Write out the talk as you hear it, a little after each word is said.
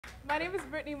My name is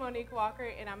Brittney Monique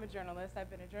Walker, and I'm a journalist. I've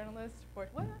been a journalist for,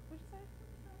 what'd you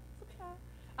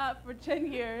say? For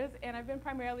 10 years, and I've been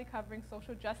primarily covering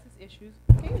social justice issues.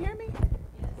 Can you hear me?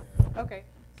 Yes. Okay,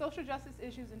 social justice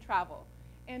issues and travel.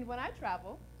 And when I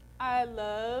travel, I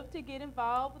love to get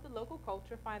involved with the local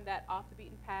culture, find that off the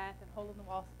beaten path and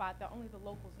hole-in-the-wall spot that only the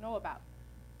locals know about.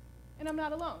 And I'm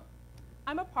not alone.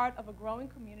 I'm a part of a growing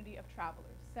community of travelers,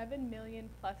 7 million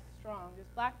plus strong. There's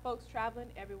black folks traveling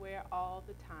everywhere all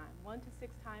the time, 1 to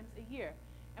 6 times a year,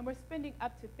 and we're spending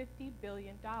up to $50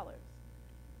 billion. But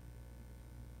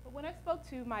when I spoke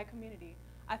to my community,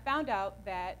 I found out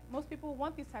that most people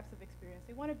want these types of experiences.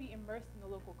 They want to be immersed in the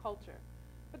local culture.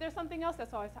 But there's something else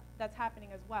that's happening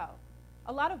as well.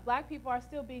 A lot of black people are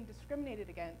still being discriminated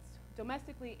against,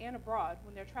 domestically and abroad,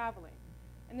 when they're traveling.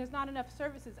 And there's not enough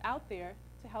services out there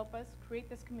to help us create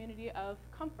this community of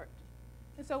comfort.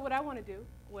 And so what I want to do,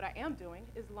 what I am doing,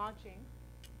 is launching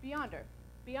Beyonder.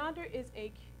 Beyonder is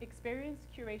an experience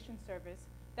curation service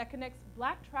that connects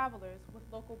black travelers with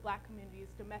local black communities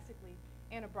domestically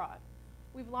and abroad.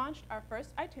 We've launched our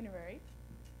first itinerary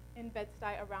in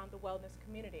Bed-Stuy around the wellness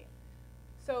community.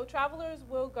 So travelers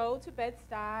will go to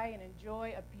Bed-Stuy and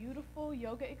enjoy a beautiful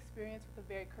yoga experience with a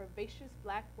very curvaceous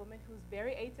black woman who's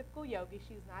very atypical yogi.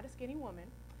 She's not a skinny woman.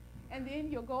 And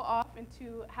then you'll go off and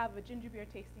to have a ginger beer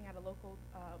tasting at a local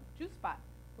juice spot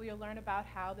where you'll learn about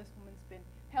how this woman's been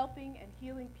helping and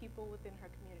healing people within her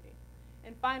community.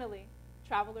 And finally,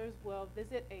 travelers will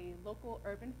visit a local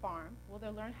urban farm where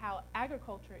they'll learn how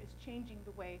agriculture is changing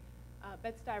the way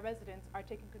Bed-Stuy residents are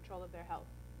taking control of their health.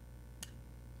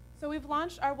 So we've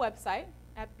launched our website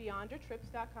at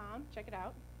beyondertrips.com. Check it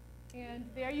out. And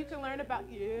there you can learn about,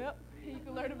 you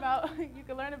can learn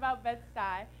about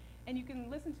Bed-Stuy, and you can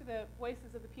listen to the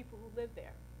voices of the people who live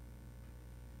there.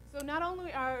 So not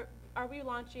only are we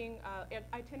launching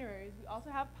itineraries, we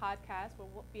also have podcasts where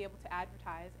we'll be able to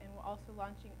advertise, and we're also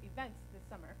launching events this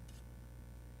summer.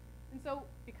 And so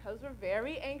because we're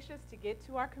very anxious to get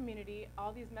to our community,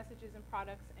 all these messages and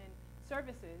products and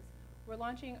services, we're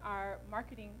launching our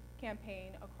marketing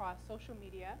campaign across social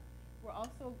media. We're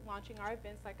also launching our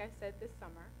events, like I said, this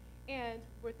summer. And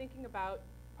we're thinking about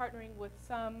partnering with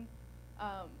some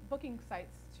booking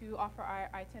sites to offer our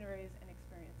itineraries and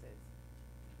experiences.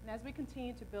 And as we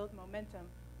continue to build momentum,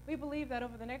 we believe that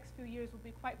over the next few years we'll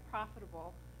be quite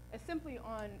profitable as simply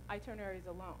on itineraries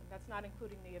alone. That's not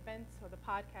including the events or the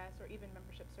podcasts or even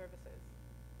membership services.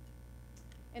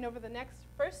 And over the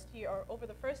first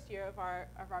year of our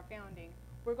founding,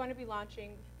 we're going to be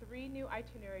launching 3 new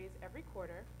itineraries every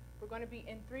quarter. We're going to be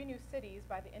in 3 new cities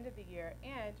by the end of the year,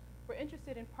 and we're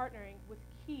interested in partnering with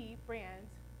key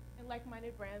brands and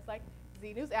like-minded brands like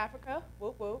Z News Africa,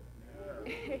 whoop whoop,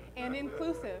 and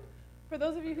Inclusive. For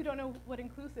those of you who don't know what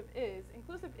Inclusive is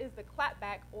the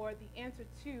clapback or the answer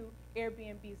to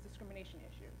Airbnb's discrimination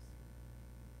issues.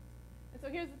 And so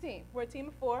here's the team. We're a team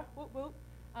of 4, whoop whoop.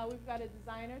 We've got a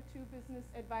designer, 2 business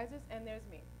advisors, and there's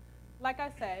me. Like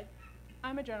I said,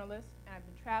 I'm a journalist, and I've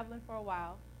been traveling for a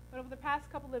while, but over the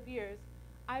past couple of years,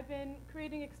 I've been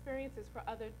creating experiences for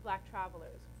other black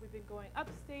travelers. We've been going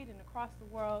upstate and across the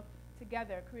world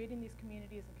together, creating these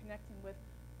communities and connecting with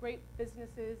great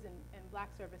businesses and black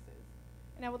services.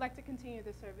 And I would like to continue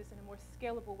this service in a more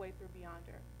scalable way through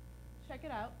Beyonder. Check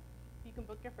it out. You can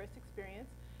book your first experience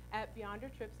at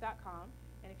beyondertrips.com.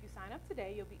 And if you sign up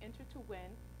today, you'll be entered to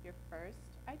win your first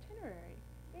itinerary.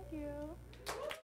 Thank you.